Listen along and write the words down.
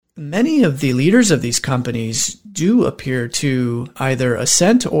many of the leaders of these companies do appear to either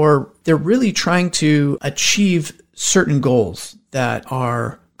assent or they're really trying to achieve certain goals that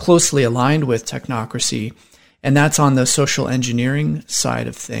are closely aligned with technocracy. And that's on the social engineering side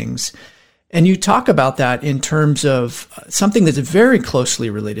of things. And you talk about that in terms of something that's very closely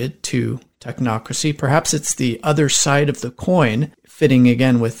related to technocracy. Perhaps it's the other side of the coin, fitting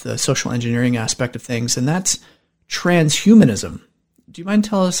again with the social engineering aspect of things, and that's transhumanism. Do you mind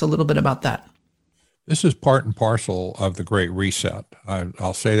telling us a little bit about that? This is part and parcel of the Great Reset.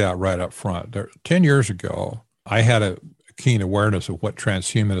 I'll say that right up front. 10 years ago, I had a keen awareness of what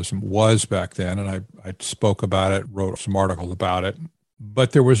transhumanism was back then, and I spoke about it, wrote some articles about it.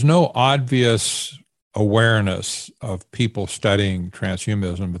 But there was no obvious awareness of people studying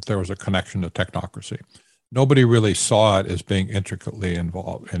transhumanism that there was a connection to technocracy. Nobody really saw it as being intricately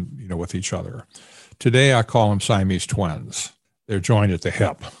involved with each other. Today, I call them Siamese twins. They're joined at the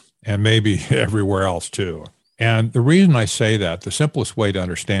hip, and maybe everywhere else too. And the reason I say that, the simplest way to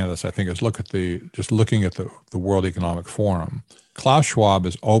understand this, I think, is looking at the World Economic Forum. Klaus Schwab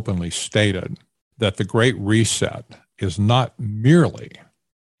has openly stated that the Great Reset is not merely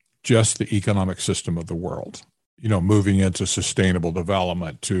just the economic system of the world, moving into sustainable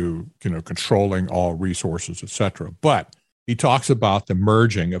development to, controlling all resources, et cetera. But he talks about the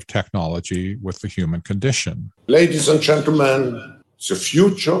merging of technology with the human condition. Ladies and gentlemen, the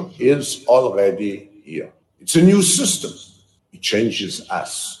future is already here. It's a new system. It changes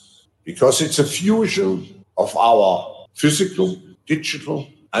us because it's a fusion of our physical, digital,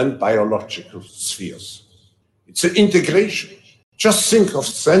 and biological spheres. It's an integration. Just think of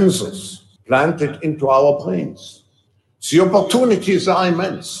sensors planted into our brains. The opportunities are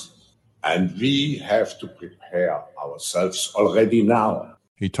immense, and we have to prepare ourselves already now.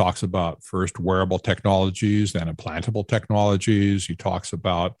 He talks about first wearable technologies, then implantable technologies. He talks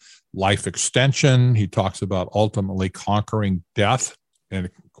about life extension. He talks about ultimately conquering death. And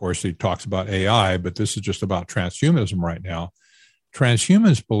of course, he talks about AI, but this is just about transhumanism right now.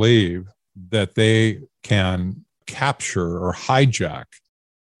 Transhumans believe that they can capture or hijack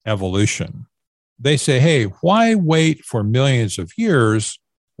evolution. They say, hey, why wait for millions of years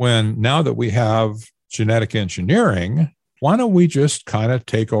when now that we have genetic engineering, why don't we just kind of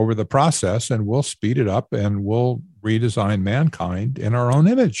take over the process and we'll speed it up and we'll redesign mankind in our own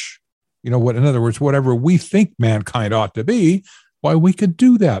image? In other words, whatever we think mankind ought to be, why we could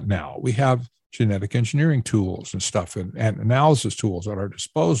do that now. We have genetic engineering tools and stuff and analysis tools at our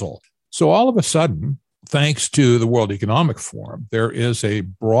disposal. So all of a sudden, thanks to the World Economic Forum, there is a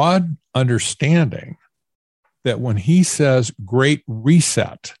broad understanding that when he says Great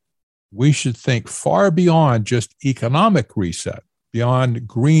Reset, we should think far beyond just economic reset, beyond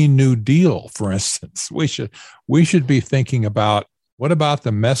Green New Deal, for instance. We should be thinking about, what about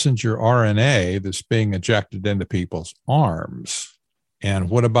the messenger RNA that's being injected into people's arms? And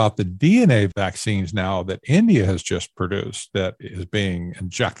what about the DNA vaccines now that India has just produced that is being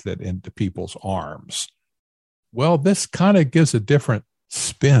injected into people's arms? Well, this kind of gives a different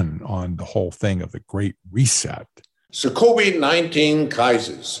spin on the whole thing of the Great Reset. The COVID-19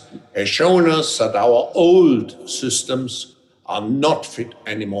 crisis has shown us that our old systems are not fit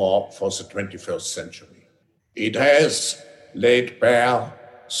anymore for the 21st century. It has laid bare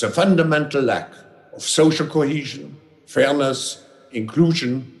the fundamental lack of social cohesion, fairness,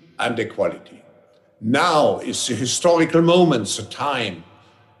 inclusion, and equality. Now is the historical moment, the time,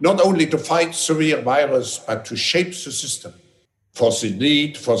 not only to fight severe virus, but to shape the system for the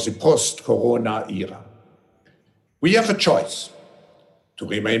need for the post-corona era. We have a choice to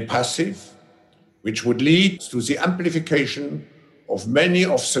remain passive, which would lead to the amplification of many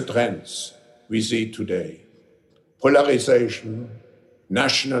of the trends we see today: polarization,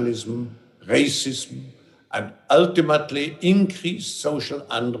 nationalism, racism, and ultimately increased social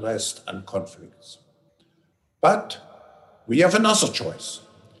unrest and conflicts. But we have another choice.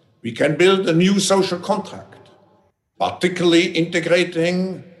 We can build a new social contract, particularly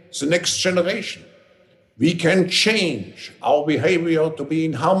integrating the next generation. We can change our behavior to be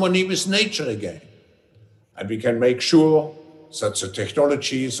in harmony with nature again. And we can make sure that the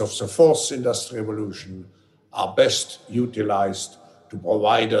technologies of the fourth industrial revolution are best utilized to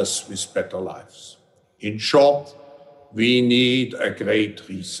provide us with better lives. In short, we need a great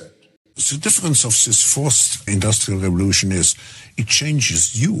reset. The difference of this fourth industrial revolution is it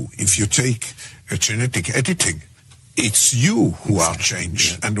changes you. If you take a genetic editing, it's you who are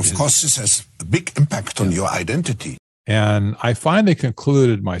changed. And of course, this has a big impact on your identity. And I finally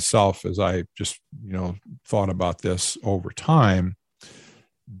concluded myself, as I just, thought about this over time,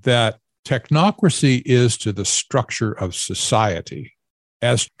 that technocracy is to the structure of society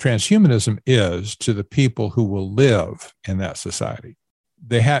as transhumanism is to the people who will live in that society.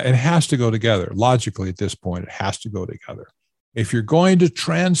 It has to go together. Logically, at this point, it has to go together. If you're going to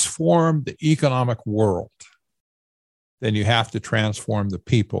transform the economic world, then you have to transform the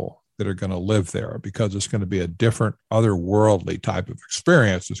people that are going to live there, because it's going to be a different, otherworldly type of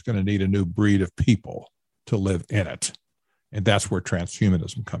experience. It's going to need a new breed of people to live in it. And that's where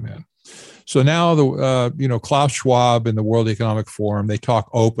transhumanism come in. So now Klaus Schwab in the World Economic Forum, they talk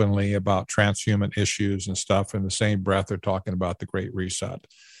openly about transhuman issues and stuff. In the same breath, they're talking about the Great Reset.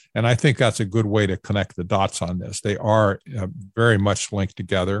 And I think that's a good way to connect the dots on this. They are very much linked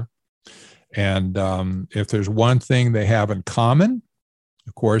together. And if there's one thing they have in common,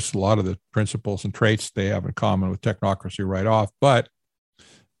 of course, a lot of the principles and traits they have in common with technocracy right off, but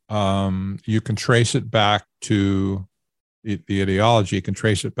you can trace it back to the ideology, you can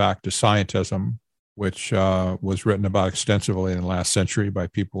trace it back to scientism, which was written about extensively in the last century by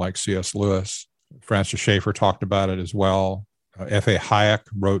people like C.S. Lewis. Francis Schaeffer talked about it as well. F.A. Hayek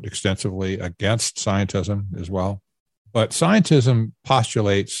wrote extensively against scientism as well. But scientism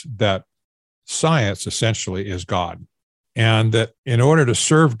postulates that science essentially is God, and that in order to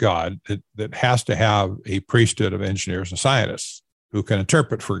serve God, that has to have a priesthood of engineers and scientists who can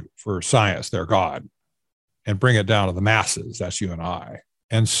interpret for science their God and bring it down to the masses. That's you and I.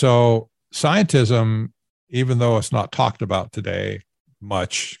 And so scientism, even though it's not talked about today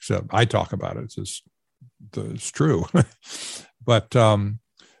much, except I talk about it, it's true. But the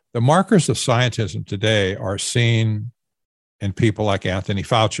markers of scientism today are seen in people like Anthony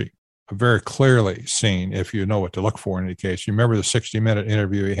Fauci, very clearly seen if you know what to look for in any case. You remember the 60-minute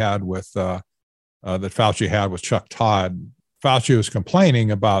interview he had with that Fauci had with Chuck Todd. Fauci was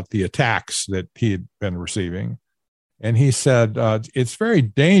complaining about the attacks that he had been receiving. And he said, it's very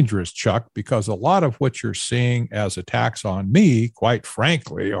dangerous, Chuck, because a lot of what you're seeing as attacks on me, quite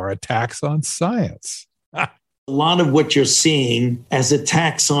frankly, are attacks on science. A lot of what you're seeing as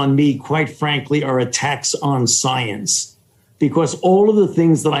attacks on me, quite frankly, are attacks on science. Because all of the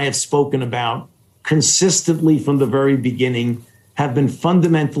things that I have spoken about consistently from the very beginning have been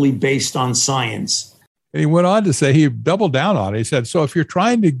fundamentally based on science. And he went on to say, he doubled down on it. He said, so if you're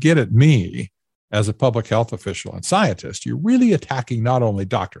trying to get at me as a public health official and scientist, you're really attacking not only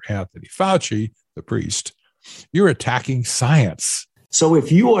Dr. Anthony Fauci, the priest, you're attacking science. So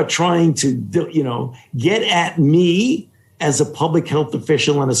if you are trying to, get at me as a public health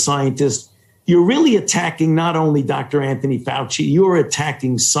official and a scientist, you're really attacking not only Dr. Anthony Fauci, you're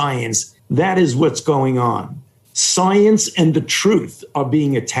attacking science. That is what's going on. Science and the truth are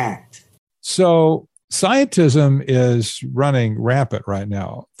being attacked. So scientism is running rampant right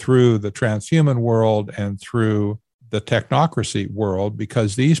now through the transhuman world and through the technocracy world,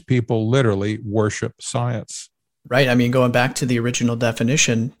 because these people literally worship science. Right. I mean, going back to the original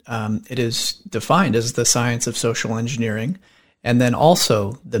definition, it is defined as the science of social engineering, and then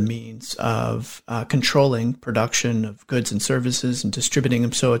also the means of controlling production of goods and services and distributing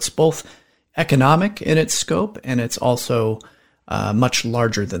them. So it's both economic in its scope, and it's also much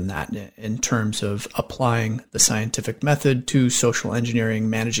larger than that in terms of applying the scientific method to social engineering,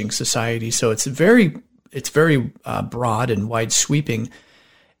 managing society. So it's very broad and wide sweeping.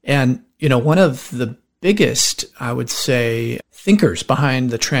 And, one of the biggest, I would say, thinkers behind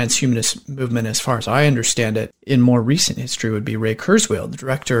the transhumanist movement, as far as I understand it, in more recent history would be Ray Kurzweil, the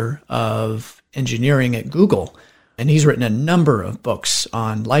director of engineering at Google. And he's written a number of books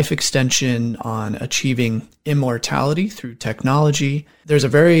on life extension, on achieving immortality through technology. There's a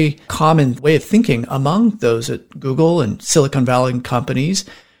very common way of thinking among those at Google and Silicon Valley companies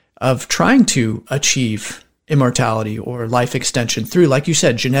of trying to achieve immortality or life extension through, like you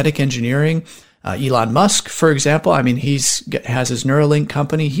said, genetic engineering. Elon Musk, for example, I mean, has his Neuralink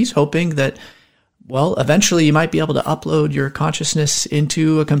company. He's hoping that, well, eventually you might be able to upload your consciousness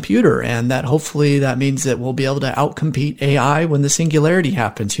into a computer, and that hopefully that means that we'll be able to outcompete AI when the singularity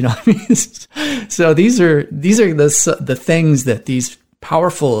happens. You know what I mean? So these are the things that these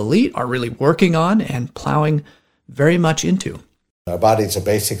powerful elite are really working on and plowing very much into. Our bodies are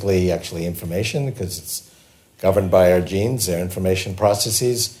basically actually information, because it's governed by our genes, their information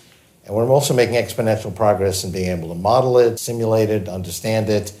processes. And we're also making exponential progress in being able to model it, simulate it, understand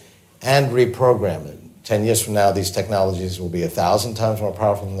it, and reprogram it. 10 years from now, these technologies will be 1,000 times more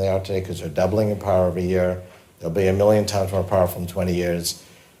powerful than they are today, because they're doubling in power every year. They'll be 1 million times more powerful in 20 years.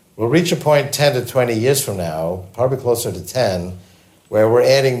 We'll reach a point 10 to 20 years from now, probably closer to 10, where we're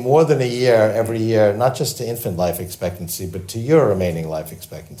adding more than a year every year, not just to infant life expectancy, but to your remaining life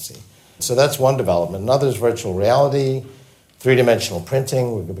expectancy. So that's one development. Another is virtual reality, three-dimensional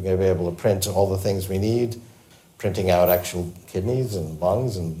printing. We're going to be able to print all the things we need. printing out actual kidneys and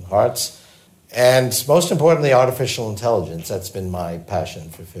lungs and hearts. And most importantly, artificial intelligence. That's been my passion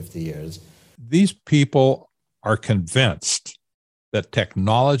for 50 years. These people are convinced that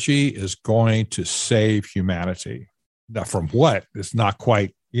technology is going to save humanity. Now, from what? It's not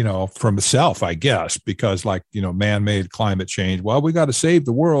quite, from itself, I guess, because man-made climate change. Well, we got to save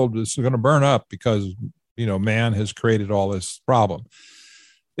the world. It's going to burn up because, man has created all this problem.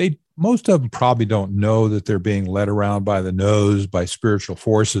 Most of them probably don't know that they're being led around by the nose by spiritual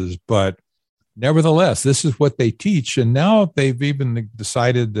forces, but nevertheless, this is what they teach. And now they've even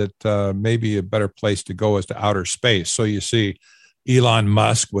decided that maybe a better place to go is to outer space. So you see Elon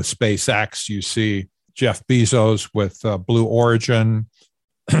Musk with SpaceX, you see Jeff Bezos with Blue Origin.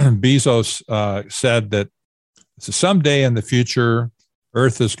 Bezos said that someday in the future,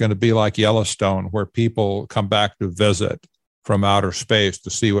 Earth is going to be like Yellowstone, where people come back to visit from outer space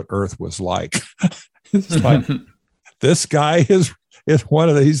to see what Earth was like. It's like, this guy is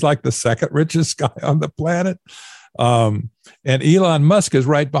he's like the second richest guy on the planet. And Elon Musk is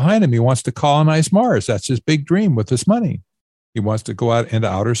right behind him. He wants to colonize Mars. That's his big dream with his money. He wants to go out into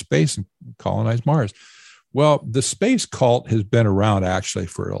outer space and colonize Mars. Well, the space cult has been around actually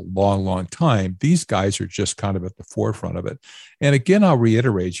for a long, long time. These guys are just kind of at the forefront of it. And again, I'll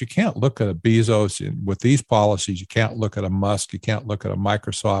reiterate, you can't look at a Bezos with these policies. You can't look at a Musk. You can't look at a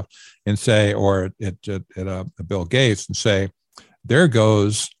Microsoft and say, or at a Bill Gates and say, there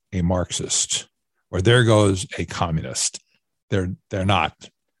goes a Marxist or there goes a communist. They're not.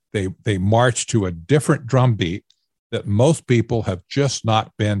 They march to a different drumbeat that most people have just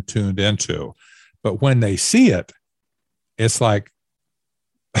not been tuned into. But when they see it, it's like,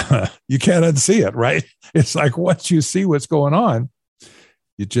 you can't unsee it, right? It's like once you see what's going on,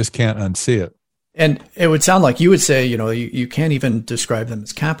 you just can't unsee it. And it would sound like you would say, you can't even describe them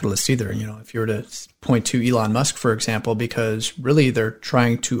as capitalists either. If you were to point to Elon Musk, for example, because really they're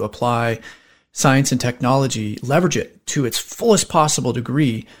trying to apply science and technology, leverage it to its fullest possible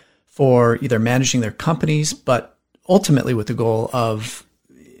degree for either managing their companies, but ultimately with the goal of,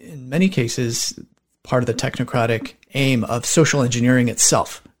 in many cases, part of the technocratic aim of social engineering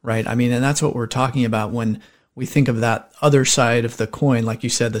itself, right? I mean, and that's what we're talking about when we think of that other side of the coin. Like you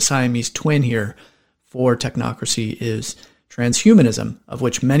said, the Siamese twin here for technocracy is transhumanism, of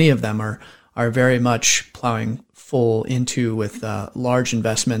which many of them are very much plowing full into with large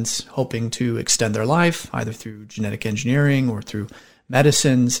investments, hoping to extend their life, either through genetic engineering or through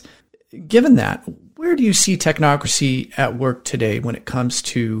medicines. Given that, where do you see technocracy at work today when it comes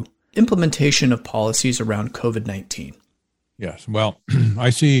to implementation of policies around COVID-19? Yes. Well, I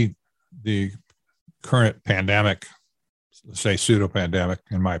see the current pandemic, say pseudo-pandemic,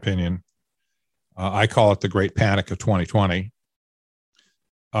 in my opinion. I call it the Great Panic of 2020.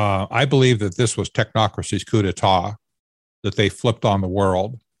 I believe that this was technocracy's coup d'etat, that they flipped on the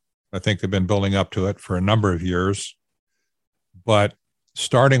world. I think they've been building up to it for a number of years. But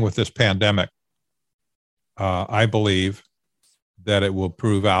starting with this pandemic, I believe that it will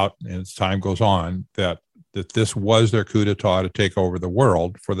prove out as time goes on that this was their coup d'etat to take over the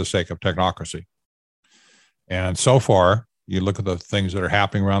world for the sake of technocracy. And so far, you look at the things that are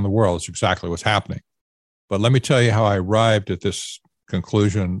happening around the world, it's exactly what's happening. But let me tell you how I arrived at this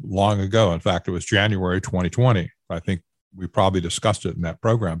conclusion long ago. In fact, it was January 2020. I think we probably discussed it in that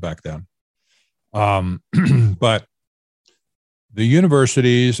program back then. But the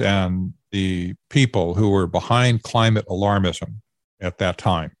universities and the people who were behind climate alarmism at that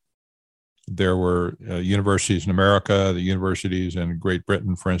time, there were universities in America, the universities in Great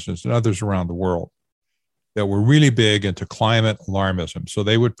Britain, for instance, and others around the world that were really big into climate alarmism. So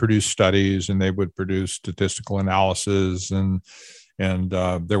they would produce studies and they would produce statistical analysis, and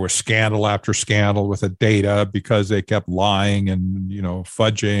there was scandal after scandal with the data because they kept lying and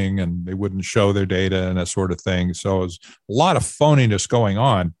fudging, and they wouldn't show their data and that sort of thing. So it was a lot of phoniness going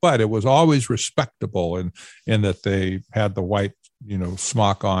on, but it was always respectable in that they had the white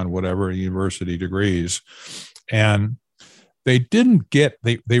smock on, whatever, university degrees. And they didn't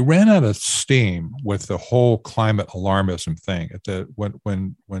they ran out of steam with the whole climate alarmism thing.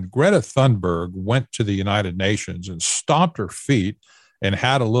 When Greta Thunberg went to the United Nations and stomped her feet and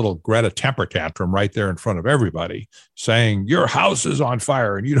had a little Greta temper tantrum right there in front of everybody saying, your house is on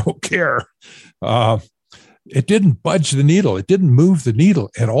fire and you don't care. It didn't budge the needle. It didn't move the needle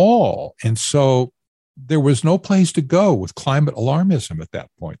at all. And so there was no place to go with climate alarmism at that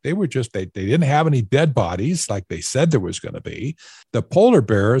point. They were just, they didn't have any dead bodies like they said there was going to be. The polar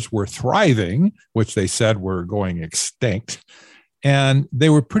bears were thriving, which they said were going extinct. And they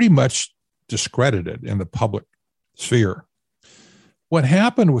were pretty much discredited in the public sphere. What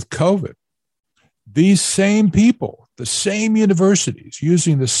happened with COVID, these same people, the same universities,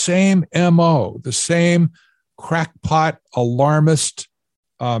 using the same MO, the same crackpot alarmist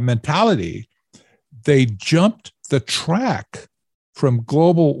mentality, they jumped the track from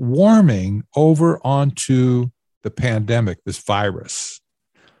global warming over onto the pandemic, this virus.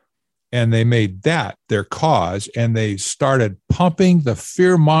 And they made that their cause, and they started pumping the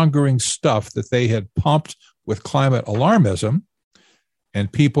fear-mongering stuff that they had pumped with climate alarmism,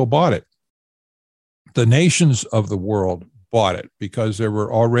 and people bought it. The nations of the world bought it because they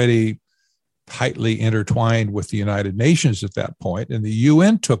were already tightly intertwined with the United Nations at that point, and the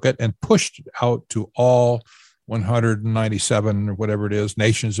UN took it and pushed it out to all 197 or whatever it is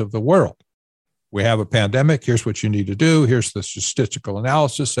nations of the world. We have a pandemic. Here's what you need to do. Here's the statistical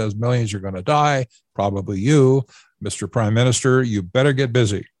analysis, says millions are going to die, probably you, Mr. Prime Minister, you better get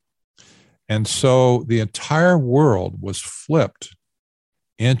busy. And so the entire world was flipped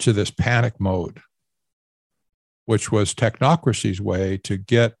into this panic mode, which was technocracy's way to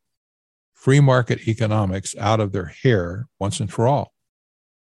get free market economics out of their hair once and for all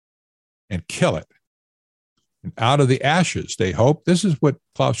and kill it. And out of the ashes, they hope, this is what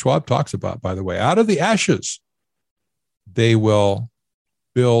Klaus Schwab talks about, by the way, out of the ashes, they will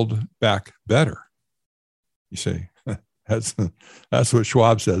build back better. You see, that's what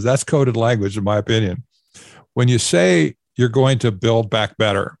Schwab says. That's coded language, in my opinion. When you say you're going to build back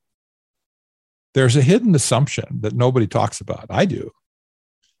better, there's a hidden assumption that nobody talks about. I do.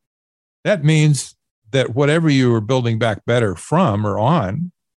 That means that whatever you were building back better from or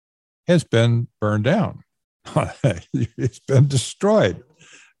on has been burned down. It's been destroyed.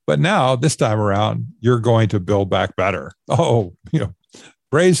 But now, this time around, you're going to build back better. Oh,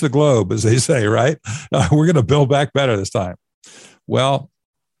 praise the globe, as they say, right? We're going to build back better this time. Well,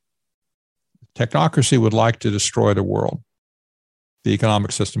 technocracy would like to destroy the world, the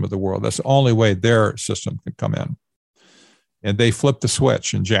economic system of the world. That's the only way their system can come in. And they flipped the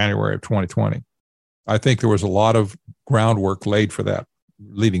switch in January of 2020. I think there was a lot of groundwork laid for that,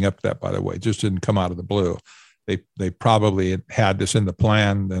 leading up to that, by the way. It just didn't come out of the blue. They probably had this in the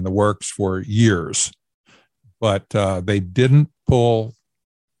plan and the works for years, but they didn't pull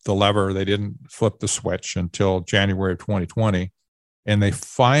the lever. They didn't flip the switch until January of 2020. And they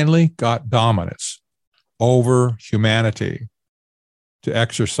finally got dominance over humanity to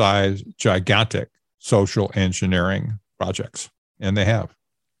exercise gigantic social engineering projects. And they have.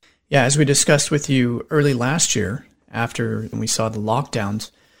 Yeah, as we discussed with you early last year, after we saw the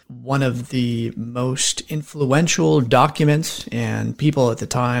lockdowns, one of the most influential documents and people at the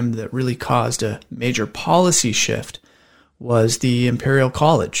time that really caused a major policy shift was the Imperial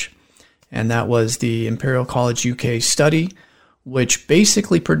College. And that was the Imperial College UK study, which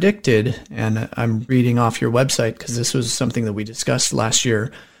basically predicted, and I'm reading off your website because this was something that we discussed last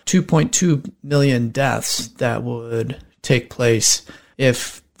year, 2.2 million deaths that would take place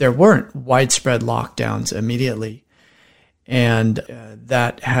if there weren't widespread lockdowns immediately. And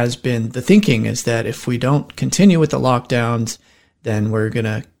that has been the thinking, is that if we don't continue with the lockdowns, then we're going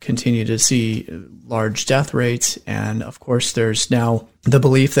to continue to see large death rates. And of course, there's now the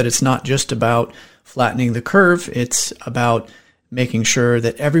belief that it's not just about flattening the curve. It's about making sure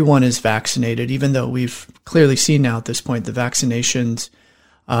that everyone is vaccinated, even though we've clearly seen now at this point the vaccinations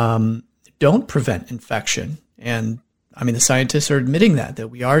don't prevent infection. And I mean, the scientists are admitting that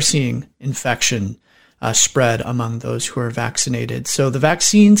we are seeing infection spread among those who are vaccinated. So the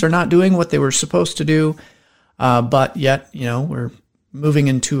vaccines are not doing what they were supposed to do, but yet, we're moving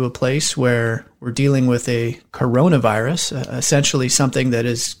into a place where we're dealing with a coronavirus, essentially something that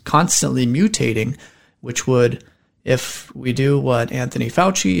is constantly mutating, which would, if we do what Anthony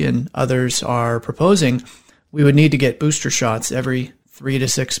Fauci and others are proposing, we would need to get booster shots every 3 to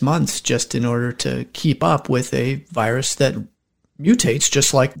 6 months just in order to keep up with a virus that mutates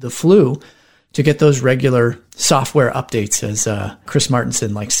just like the flu, to get those regular software updates, as Chris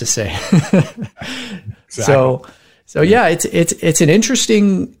Martenson likes to say. Exactly. So yeah, it's an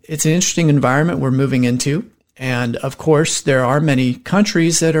interesting environment we're moving into, and of course there are many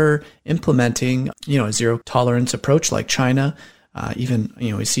countries that are implementing a zero tolerance approach, like China. Even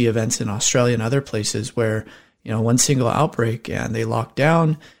we see events in Australia and other places where one single outbreak and they lock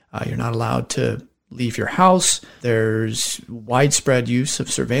down. You're not allowed to leave your house. There's widespread use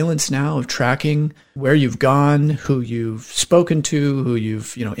of surveillance now, of tracking where you've gone, who you've spoken to, who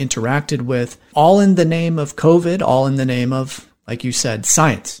you've interacted with, all in the name of COVID, all in the name of, like you said,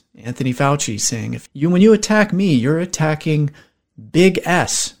 science. Anthony Fauci saying, when you attack me, you're attacking big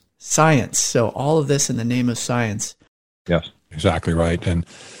S, science. So all of this in the name of science. Yes, exactly right. And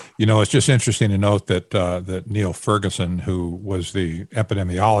it's just interesting to note that Neil Ferguson, who was the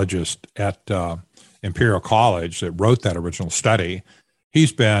epidemiologist at Imperial College that wrote that original study,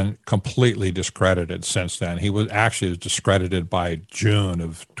 he's been completely discredited since then. He was actually discredited by June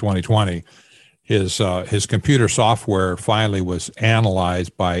of 2020. His computer software finally was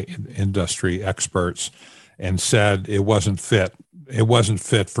analyzed by industry experts and said it wasn't fit. It wasn't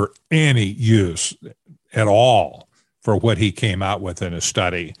fit for any use at all for what he came out with in his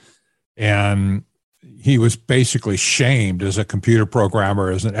study. And he was basically shamed as a computer programmer,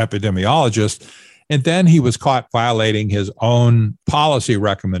 as an epidemiologist. And then he was caught violating his own policy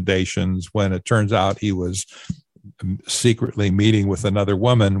recommendations when it turns out he was secretly meeting with another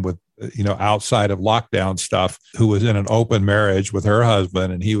woman with, outside of lockdown stuff, who was in an open marriage with her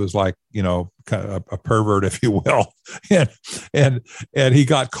husband. And he was like, kind of a pervert, if you will. And he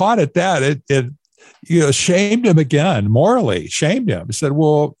got caught at that. It shamed him again, morally shamed him. He said,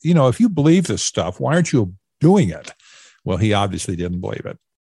 well, if you believe this stuff, why aren't you doing it? Well, he obviously didn't believe it.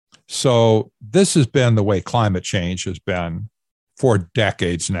 So this has been the way climate change has been for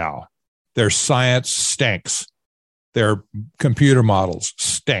decades now. Their science stinks. Their computer models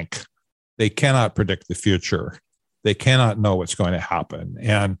stink. They cannot predict the future. They cannot know what's going to happen.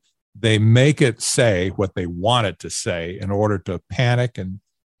 And they make it say what they want it to say in order to panic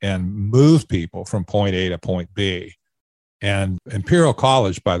and move people from point A to point B. And Imperial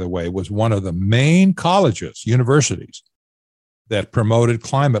College, by the way, was one of the main colleges, universities, that promoted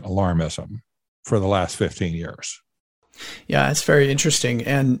climate alarmism for the last 15 years. Yeah, it's very interesting.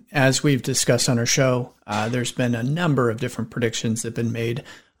 And as we've discussed on our show, there's been a number of different predictions that have been made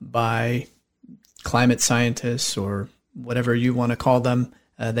by climate scientists, or whatever you want to call them.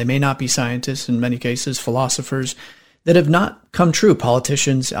 They may not be scientists, in many cases, philosophers, that have not come true.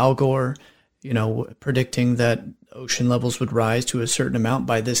 Politicians, Al Gore, predicting that ocean levels would rise to a certain amount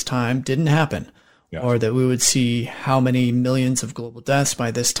by this time, didn't happen. Yeah. Or that we would see how many millions of global deaths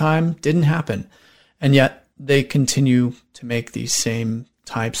by this time, didn't happen. And yet they continue to make these same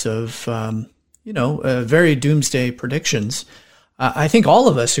types of, very doomsday predictions. I think all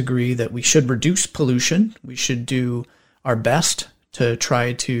of us agree that we should reduce pollution. We should do our best to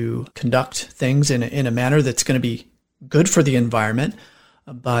try to conduct things in a manner that's going to be good for the environment.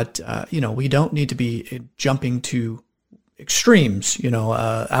 But, we don't need to be jumping to extremes,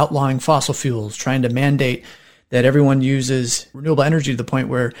 outlawing fossil fuels, trying to mandate that everyone uses renewable energy to the point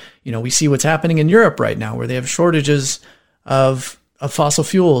where, we see what's happening in Europe right now, where they have shortages of fossil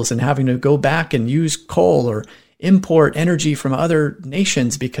fuels and having to go back and use coal or import energy from other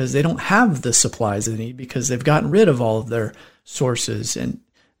nations because they don't have the supplies they need, because they've gotten rid of all of their sources. And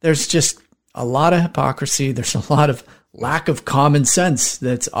there's just a lot of hypocrisy. There's a lot of lack of common sense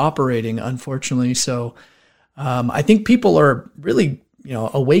that's operating, unfortunately. So I think people are really,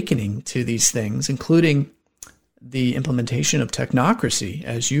 awakening to these things, including the implementation of technocracy,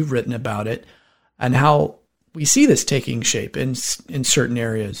 as you've written about it, and how we see this taking shape in certain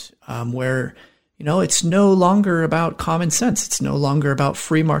areas where, it's no longer about common sense. It's no longer about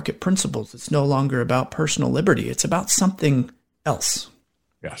free market principles. It's no longer about personal liberty. It's about something else.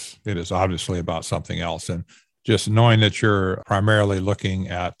 Yes, it is obviously about something else. And just knowing that you're primarily looking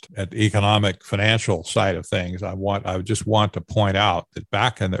at the economic, financial side of things, I just want to point out that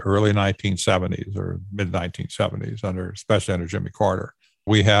back in the early 1970s or mid 1970s, especially under Jimmy Carter,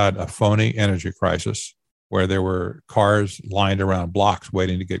 we had a phony energy crisis where there were cars lined around blocks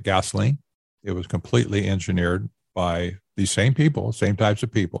waiting to get gasoline. It was completely engineered by these same people, same types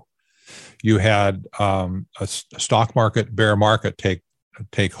of people. You had a stock market, bear market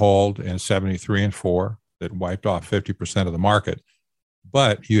take hold in 73 and 4 that wiped off 50% of the market.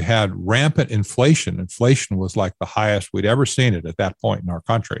 But you had rampant inflation. Inflation was like the highest we'd ever seen it at that point in our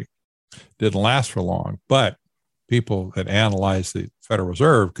country. Didn't last for long, but people that analyzed the Federal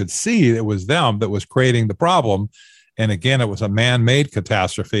Reserve could see it was them that was creating the problem. And again, it was a man-made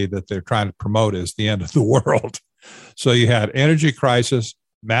catastrophe that they're trying to promote as the end of the world. So you had energy crisis,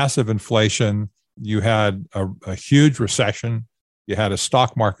 massive inflation, you had a huge recession, you had a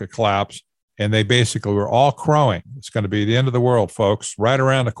stock market collapse, and they basically were all crowing, it's going to be the end of the world, folks, right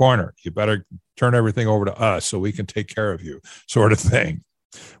around the corner. You better turn everything over to us so we can take care of you, sort of thing.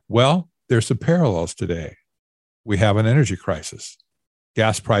 Well, there's some parallels today. We have an energy crisis.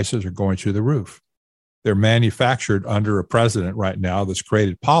 Gas prices are going through the roof. They're manufactured under a president right now that's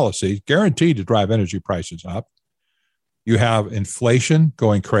created policy guaranteed to drive energy prices up. You have inflation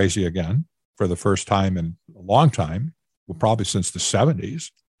going crazy again for the first time in a long time, well, probably since the 70s.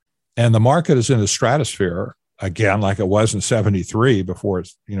 And the market is in the stratosphere again, like it was in 73 before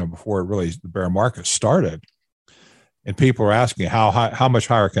really the bear market started. And people are asking how much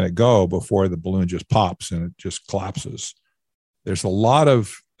higher can it go before the balloon just pops and it just collapses. There's a lot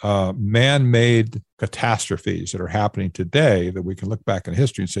of man-made catastrophes that are happening today that we can look back in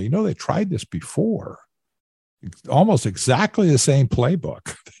history and say, they tried this before. Almost exactly the same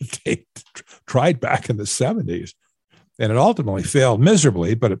playbook that they tried back in the 70s. And it ultimately failed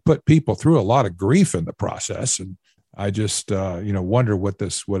miserably, but it put people through a lot of grief in the process. And I just, wonder what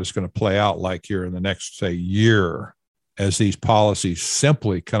it's going to play out like here in the next, say, year, as these policies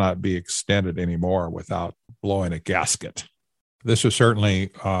simply cannot be extended anymore without blowing a gasket. This is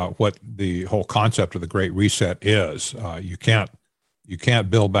certainly what the whole concept of the Great Reset is. You can't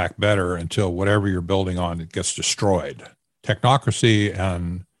build back better until whatever you're building on, it gets destroyed. Technocracy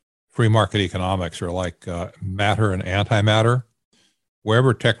and free market economics are like matter and antimatter.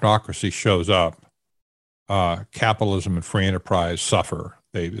 Wherever technocracy shows up, capitalism and free enterprise suffer.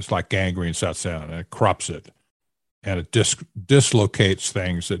 It's like gangrene sets in and it corrupts it. And it dislocates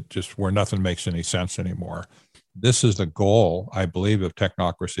things where nothing makes any sense anymore. This is the goal, I believe, of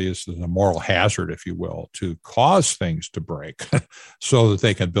technocracy, is the moral hazard, if you will, to cause things to break so that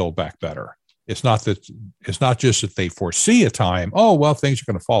they can build back better. It's not just that they foresee a time, things are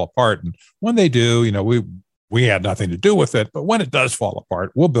going to fall apart. And when they do, we had nothing to do with it. But when it does fall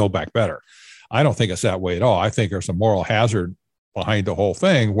apart, we'll build back better. I don't think it's that way at all. I think there's a moral hazard behind the whole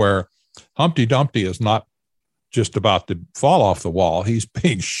thing where Humpty Dumpty is not just about to fall off the wall. He's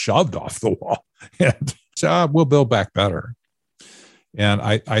being shoved off the wall. And so we'll build back better. And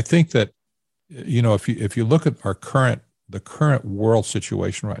I think that, if you look at the current world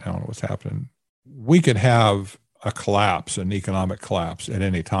situation right now and what's happening, we could have an economic collapse at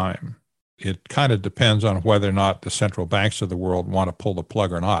any time. It kind of depends on whether or not the central banks of the world want to pull the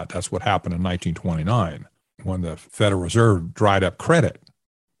plug or not. That's what happened in 1929 when the Federal Reserve dried up credit.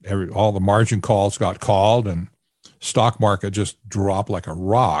 All the margin calls got called and stock market just dropped like a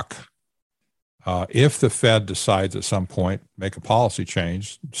rock. If the Fed decides at some point, make a policy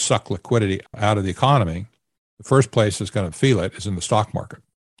change, suck liquidity out of the economy, the first place that's going to feel it is in the stock market.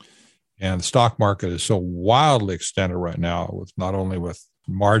 And the stock market is so wildly extended right now, with not only with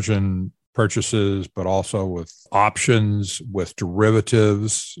margin purchases, but also with options, with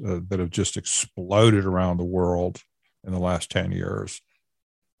derivatives that have just exploded around the world in the last 10 years.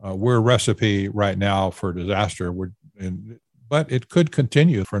 We're a recipe right now for disaster. But it could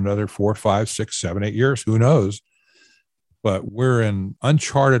continue for another 4, 5, 6, 7, 8 years. Who knows? But we're in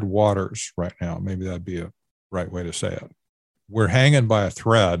uncharted waters right now. Maybe that'd be a right way to say it. We're hanging by a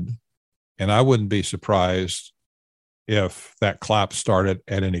thread, and I wouldn't be surprised if that collapse started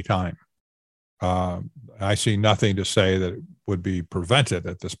at any time. I see nothing to say that it would be prevented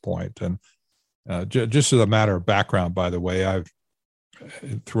at this point. And just as a matter of background, by the way,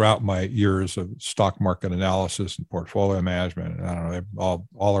 throughout my years of stock market analysis and portfolio management, and I don't know,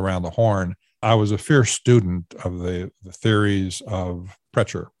 all around the horn, I was a fierce student of the theories of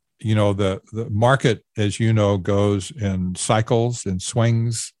Prechter. The market, as you know, goes in cycles and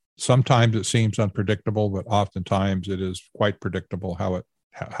swings. Sometimes it seems unpredictable, but oftentimes it is quite predictable how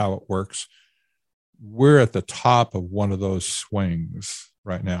it works. We're at the top of one of those swings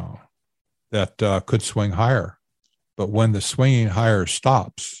right now that could swing higher. But when the swinging higher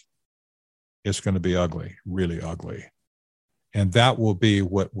stops, it's going to be ugly, really ugly. And that will be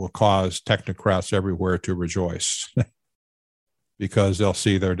what will cause technocrats everywhere to rejoice because they'll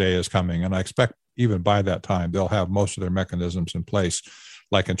see their day is coming. And I expect even by that time, they'll have most of their mechanisms in place.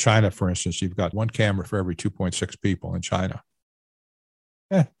 Like in China, for instance, you've got one camera for every 2.6 people in China.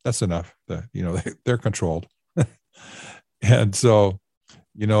 That's enough. They're controlled. And so,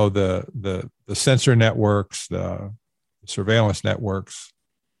 the sensor networks, the surveillance networks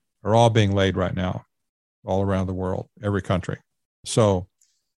are all being laid right now, all around the world, every country. So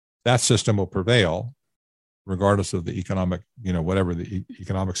that system will prevail, regardless of the economic, whatever the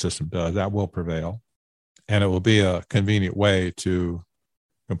economic system does, that will prevail. And it will be a convenient way to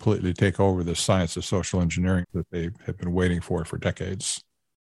completely take over the science of social engineering that they have been waiting for decades.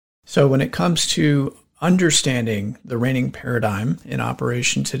 So when it comes to understanding the reigning paradigm in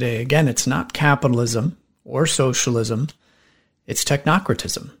operation today, again, it's not capitalism or socialism, it's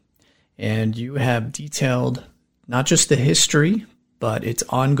technocratism. And you have detailed not just the history, but its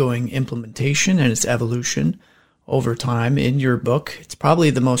ongoing implementation and its evolution over time in your book. It's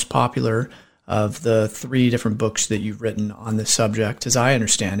probably the most popular of the 3 different books that you've written on this subject, as I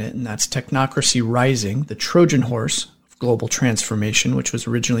understand it, and that's Technocracy Rising, the Trojan Horse of Global Transformation, which was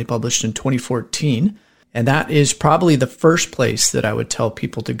originally published in 2014. And that is probably the first place that I would tell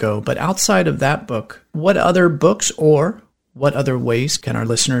people to go. But outside of that book, what other books or what other ways can our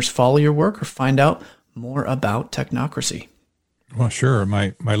listeners follow your work or find out more about technocracy? Well, sure.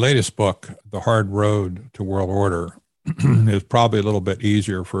 My latest book, The Hard Road to World Order, is probably a little bit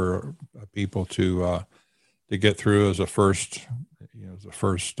easier for people to get through as a first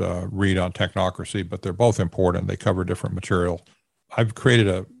read on technocracy, but they're both important. They cover different material. I've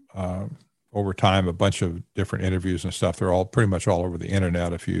created over time a bunch of different interviews and stuff. They're all pretty much all over the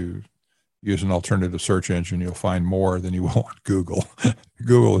internet. If you use an alternative search engine, you'll find more than you will on Google.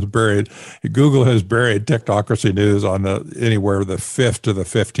 Google has buried Technocracy News on anywhere the 5th to the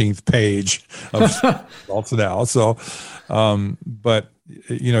 15th page of results now. So, but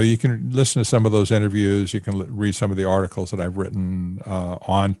you can listen to some of those interviews. You can read some of the articles that I've written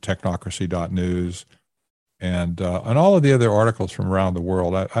on technocracy.news and all of the other articles from around the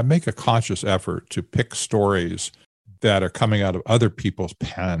world. I make a conscious effort to pick stories that are coming out of other people's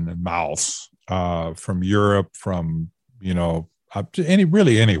pen and mouths, from Europe, from, up to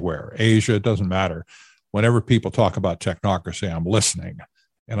anywhere, Asia, it doesn't matter. Whenever people talk about technocracy, I'm listening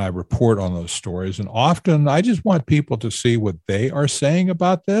and I report on those stories. And often I just want people to see what they are saying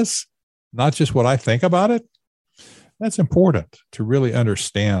about this, not just what I think about it. That's important to really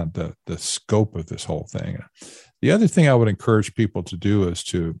understand the scope of this whole thing. The other thing I would encourage people to do is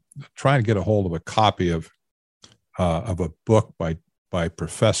to try and get a hold of a copy of a book by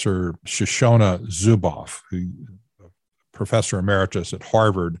Professor Shoshana Zuboff, professor emeritus at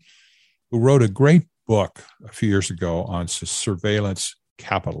Harvard, who wrote a great book a few years ago on surveillance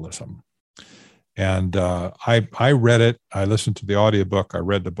capitalism. And I read it. I listened to the audiobook. I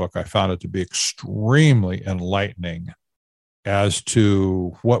read the book. I found it to be extremely enlightening as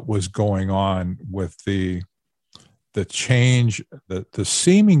to what was going on with the change, the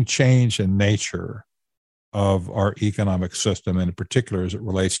seeming change in nature of our economic system, and in particular as it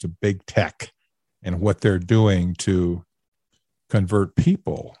relates to big tech and what they're doing to convert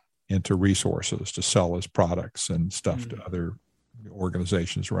people into resources to sell as products and stuff to other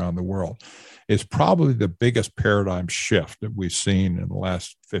organizations around the world. It's probably the biggest paradigm shift that we've seen in the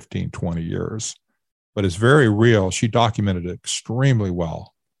last 15, 20 years, but it's very real. She documented it extremely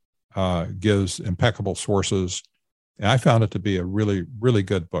well, gives impeccable sources. And I found it to be a really, really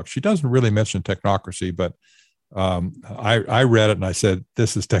good book. She doesn't really mention technocracy, but I read it and I said,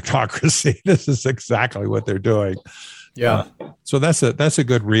 this is technocracy. This is exactly what they're doing. Yeah. So that's a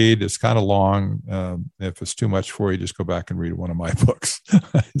good read. It's kind of long. If it's too much for you, just go back and read one of my books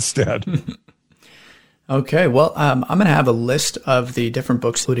instead. Okay. Well, I'm going to have a list of the different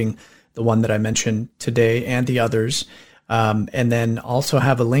books, including the one that I mentioned today and the others. And then also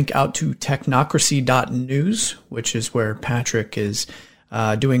have a link out to technocracy.news, which is where Patrick is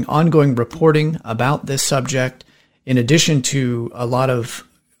doing ongoing reporting about this subject, in addition to a lot of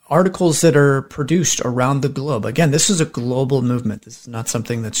articles that are produced around the globe. Again, this is a global movement. This is not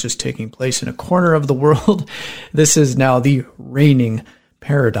something that's just taking place in a corner of the world. This is now the reigning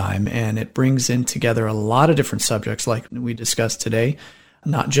paradigm, and it brings in together a lot of different subjects like we discussed today.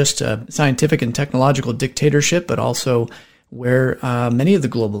 Not just a scientific and technological dictatorship, but also where many of the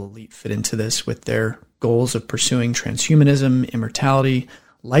global elite fit into this with their goals of pursuing transhumanism, immortality,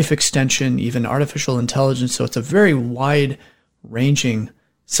 life extension, even artificial intelligence. So it's a very wide-ranging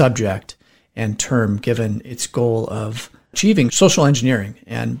subject and term given its goal of achieving social engineering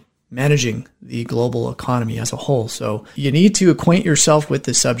and managing the global economy as a whole. So you need to acquaint yourself with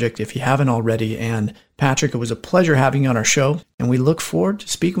this subject if you haven't already. And Patrick, it was a pleasure having you on our show, and we look forward to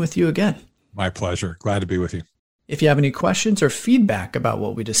speaking with you again. My pleasure. Glad to be with you. If you have any questions or feedback about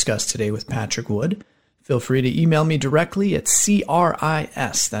what we discussed today with Patrick Wood, feel free to email me directly at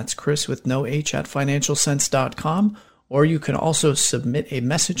CRIS, that's Chris with no H, at financialsense.com, or you can also submit a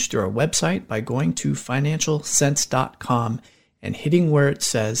message through our website by going to financialsense.com and hitting where it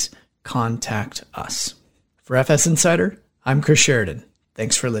says Contact Us. For FS Insider, I'm Chris Sheridan.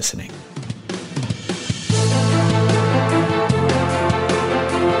 Thanks for listening.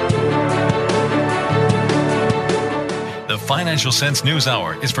 The Financial Sense News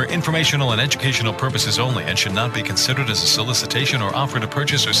Hour is for informational and educational purposes only and should not be considered as a solicitation or offer to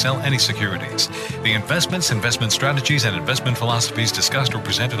purchase or sell any securities. The investments, investment strategies, and investment philosophies discussed or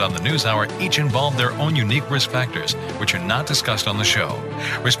presented on the News Hour each involve their own unique risk factors, which are not discussed on the show.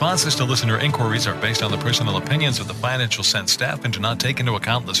 Responses to listener inquiries are based on the personal opinions of the Financial Sense staff and do not take into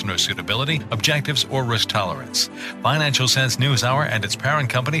account listener suitability, objectives, or risk tolerance. Financial Sense News Hour and its parent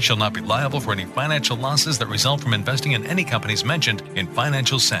company shall not be liable for any financial losses that result from investing in any companies mentioned in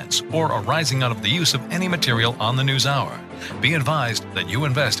Financial Sense or arising out of the use of any material on the News Hour. Be advised that you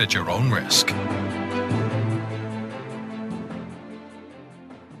invest at your own risk.